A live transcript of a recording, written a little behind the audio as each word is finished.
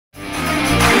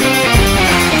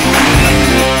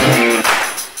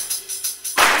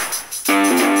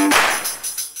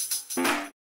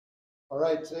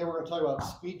today we're going to talk about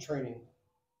speed training.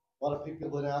 A lot of people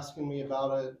have been asking me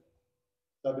about it.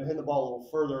 I've been hitting the ball a little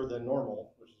further than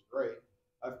normal, which is great.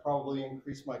 I've probably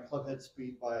increased my club head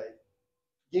speed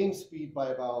game speed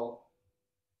by about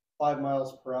 5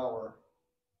 miles per hour,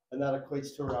 and that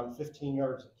equates to around 15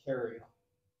 yards of carry.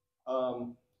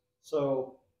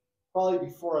 So probably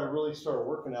before I really started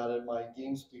working at it, my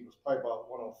game speed was probably about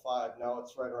 105. Now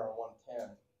it's right around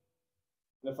 110.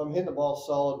 And if I'm hitting the ball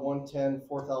solid 110,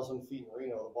 4,000 feet in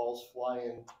Reno, the ball's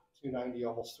flying 290,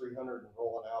 almost 300 and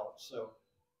rolling out. So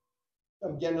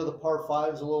I'm getting to the par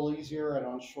fives a little easier, and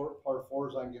on short par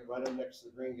fours, I can get right up next to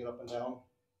the green, get up and down,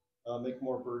 make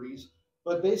more birdies.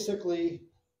 But basically,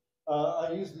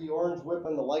 I use the orange whip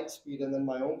and the lightspeed and then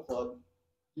my own club,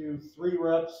 do 3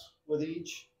 reps with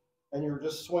each, and you're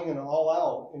just swinging all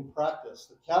out in practice.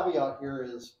 The caveat here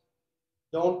is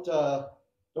don't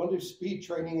do speed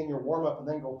training in your warm-up and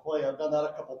then go play. I've done that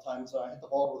a couple times, and I hit the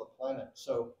ball over the planet.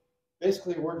 So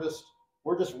basically, we're just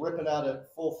ripping at it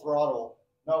full throttle,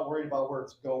 not worried about where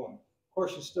it's going. Of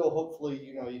course, you still hopefully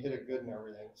you hit it good and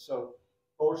everything. So,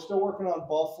 but we're still working on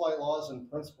ball flight laws and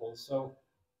principles. So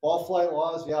ball flight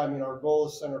laws, yeah, I mean our goal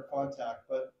is center contact,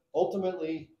 but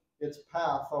ultimately it's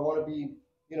path. I want to be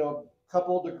a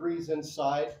couple degrees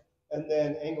inside, and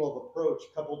then angle of approach,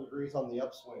 a couple degrees on the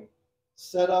upswing.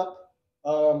 Setup.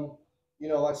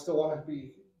 I still want to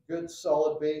be good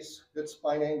solid base, good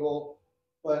spine angle,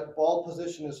 but ball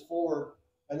position is forward.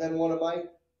 And then one of my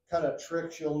kind of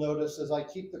tricks you'll notice is I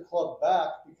keep the club back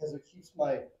because it keeps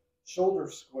my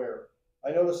shoulders square.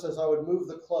 I noticed as I would move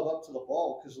the club up to the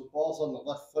ball, because the ball's on the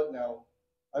left foot now,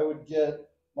 I would get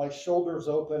my shoulders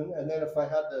open, and then if I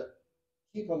had to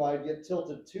keep them, I'd get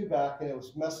tilted too back, and it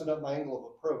was messing up my angle of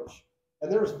approach.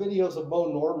 And there's videos of Mo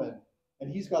Norman,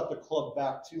 and he's got the club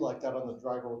back too like that on the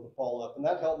driver with the ball up, and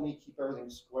that helped me keep everything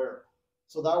square.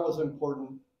 So that was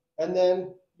important. And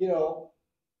then,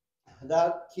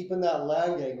 that keeping that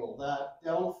lag angle, that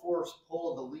downforce pull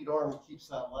of the lead arm keeps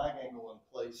that lag angle in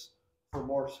place for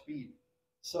more speed.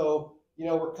 So,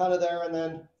 we're kind of there. And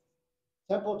then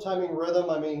tempo, timing, rhythm.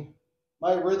 I mean,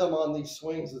 my rhythm on these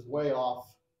swings is way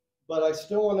off, but I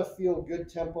still want to feel good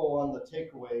tempo on the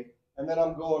takeaway, and then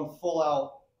I'm going full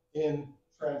out in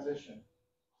transition.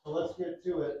 So let's get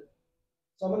to it.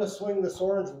 So I'm going to swing this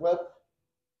orange whip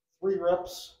 3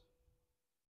 reps.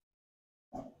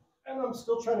 And I'm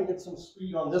still trying to get some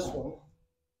speed on this one.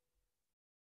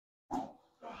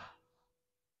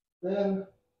 Then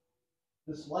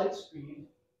this light speed,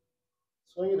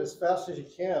 swing it as fast as you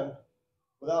can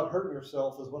without hurting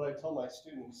yourself is what I tell my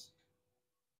students.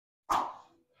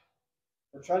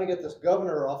 We're trying to get this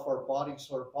governor off our body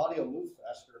so our body will move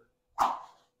faster.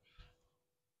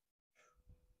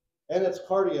 And it's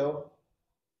cardio.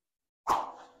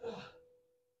 All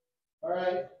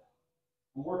right,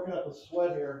 I'm working up a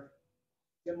sweat here,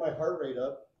 get my heart rate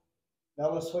up. Now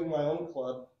I'm going to swing my own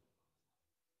club.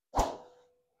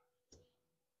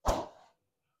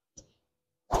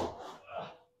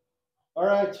 All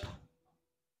right.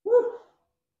 Woo.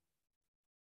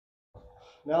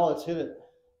 Now let's hit it.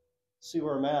 See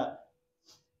where I'm at.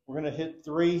 We're going to hit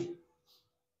 3.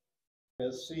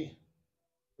 Let's see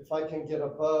if I can get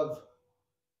above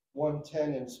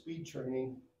 110 in speed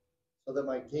training so that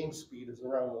my game speed is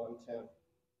around 110.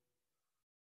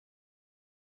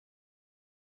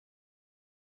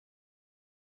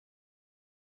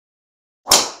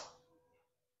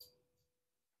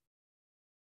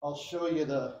 I'll show you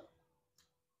the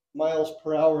miles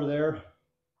per hour there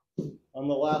on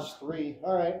the last 3.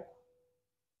 All right.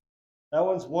 That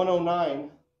one's 109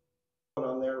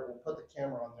 on there. We'll put the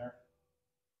camera on there.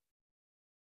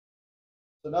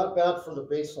 So not bad for the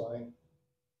baseline.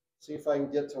 See if I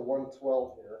can get to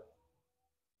 112 here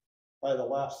by the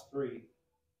last 3.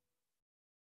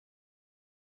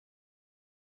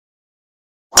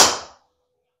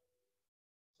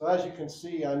 So as you can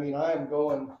see, I mean, I am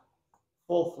going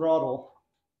full throttle.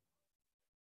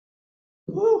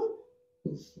 Woo!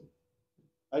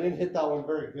 I didn't hit that one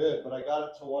very good, but I got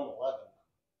it to 111.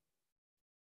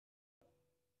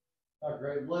 Not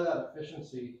great. Look at that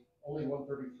efficiency. Only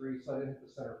 133, so I didn't hit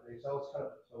the center face. That was kind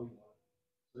of a toey one.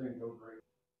 So it didn't go great.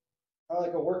 I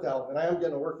like a workout, and I am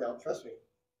getting a workout, trust me.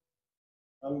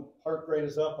 Heart rate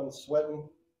is up, I'm sweating.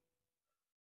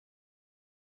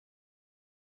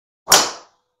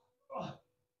 Oh.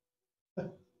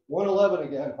 111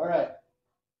 again, all right.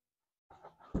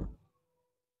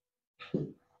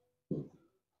 And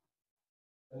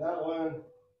that one,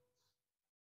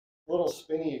 a little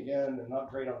spinny again, and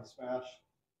not great on smash.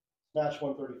 Smash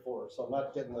 134, so I'm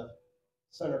not getting the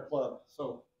center club.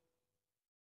 So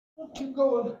I'll keep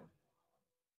going.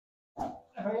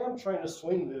 I am trying to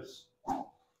swing this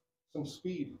some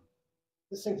speed.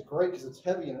 This thing's great because it's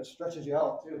heavy and it stretches you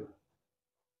out too.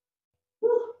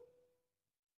 Woo.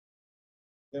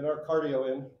 Get our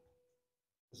cardio in.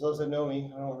 For those that know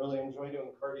me, I don't really enjoy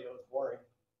doing cardio. It's boring.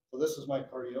 So this is my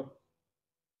cardio.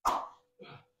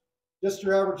 Just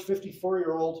your average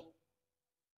 54-year-old.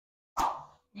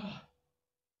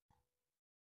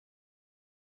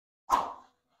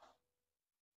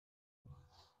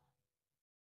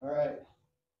 All right.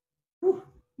 Whew.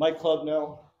 My club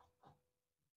now.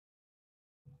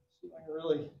 See if I can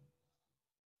really.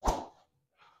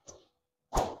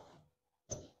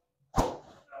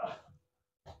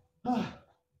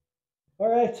 All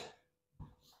right.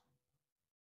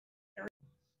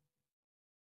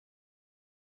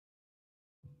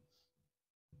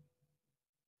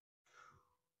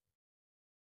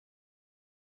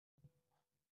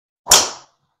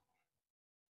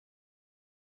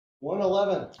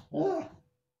 $111.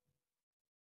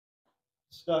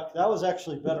 Stuck. That was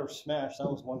actually better smash. That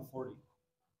was 140.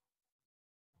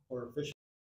 Or efficient.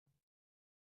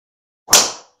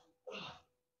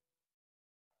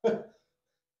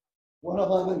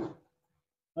 111.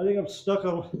 I think I'm stuck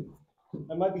on.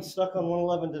 I might be stuck on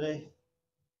 111 today.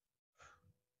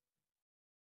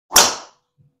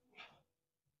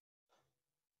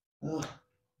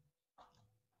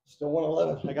 Still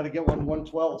 111. I got to get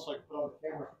 112 so I can put on the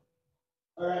camera.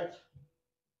 All right.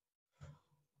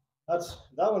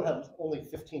 That one had only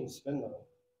 15 spin though.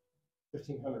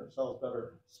 1500. So that was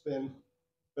better spin,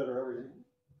 better everything.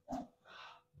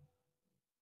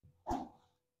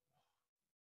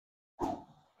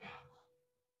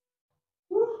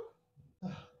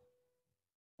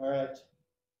 All right.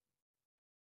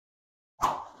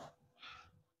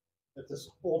 Get this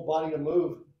old body to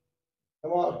move.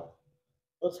 Come on.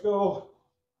 Let's go.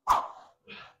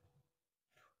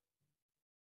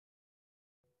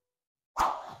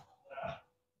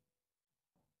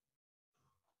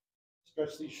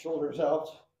 Stretch these shoulders out.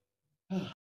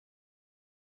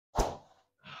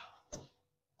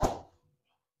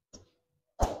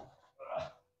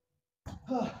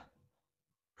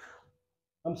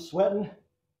 I'm sweating.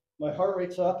 My heart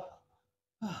rate's up.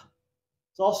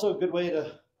 It's also a good way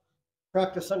to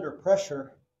practice under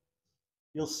pressure.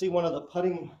 You'll see one of the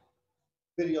putting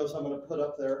videos I'm going to put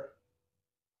up there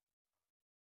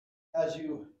as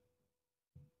you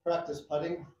practice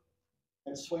putting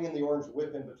and swinging the orange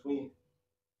whip in between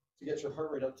to get your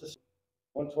heart rate up to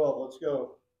 112. Let's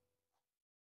go.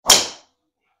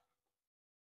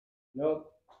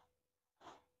 Nope.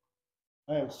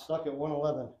 I am stuck at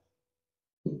 111.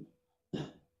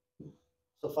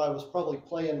 So if I was probably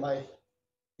playing, my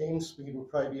game speed would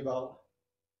probably be about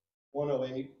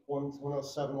 108,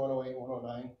 107, 108,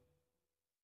 109.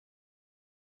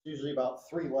 Usually about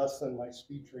 3 less than my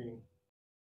speed training.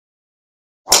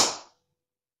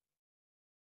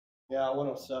 Yeah,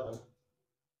 107.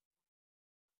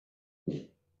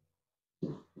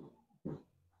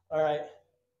 All right,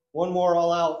 one more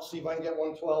all out, see if I can get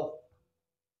 112.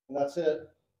 And that's it.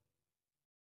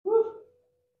 Whew.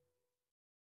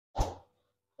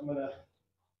 I'm going to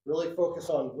really focus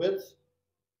on width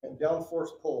and down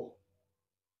force pull.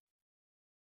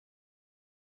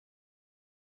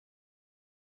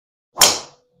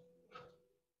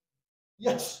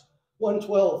 Yes,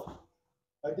 112.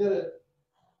 I did it.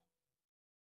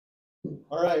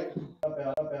 All right.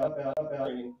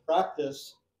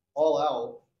 Practice all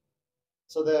out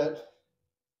so that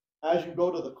as you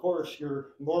go to the course,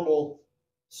 your normal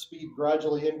speed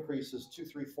gradually increases 2,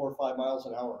 3, 4, 5 miles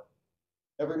an hour.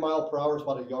 Every mile per hour is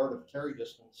about a yard of carry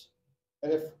distance.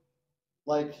 And if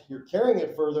like you're carrying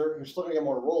it further, you're still gonna get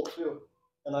more roll too.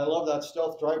 And I love that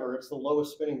stealth driver. It's the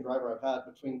lowest spinning driver I've had,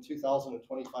 between 2,000 and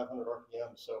 2,500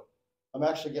 RPM. So I'm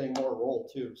actually getting more roll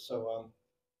too. So,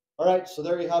 all right, so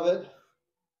there you have it.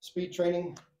 Speed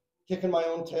training, kicking my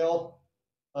own tail.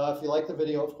 If you like the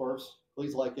video, of course,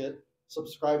 please like it.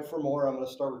 Subscribe for more. I'm going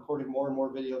to start recording more and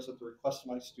more videos at the request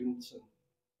of my students, and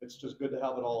it's just good to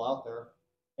have it all out there.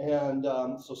 And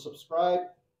so subscribe.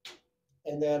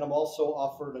 And then I'm also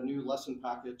offered a new lesson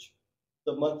package,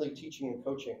 the monthly teaching and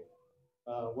coaching,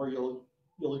 where you'll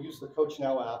use the Coach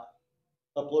Now app,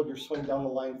 upload your swing down the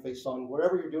line face on,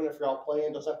 whatever you're doing. If you're out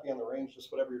playing, doesn't have to be on the range,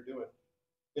 just whatever you're doing.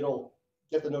 It'll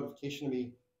get the notification to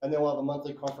me, and then we'll have a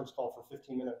monthly conference call for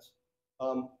 15 minutes.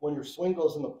 When your swing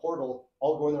goes in the portal,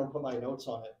 I'll go in there and put my notes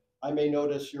on it. I may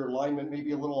notice your alignment may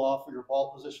be a little off, or your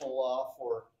ball position a little off,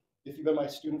 or if you've been my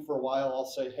student for a while, I'll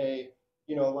say, hey,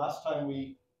 you know, last time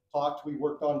we talked, we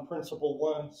worked on principle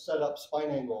 1, set up spine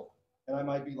angle. And I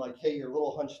might be like, hey, you're a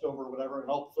little hunched over or whatever,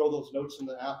 and I'll throw those notes in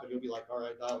the app, and you'll be like, all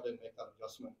right, dialed in, make that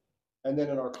adjustment. And then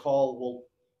in our call,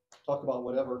 talk about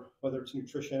whatever, whether it's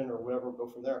nutrition or whatever, go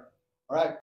from there. All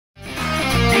right.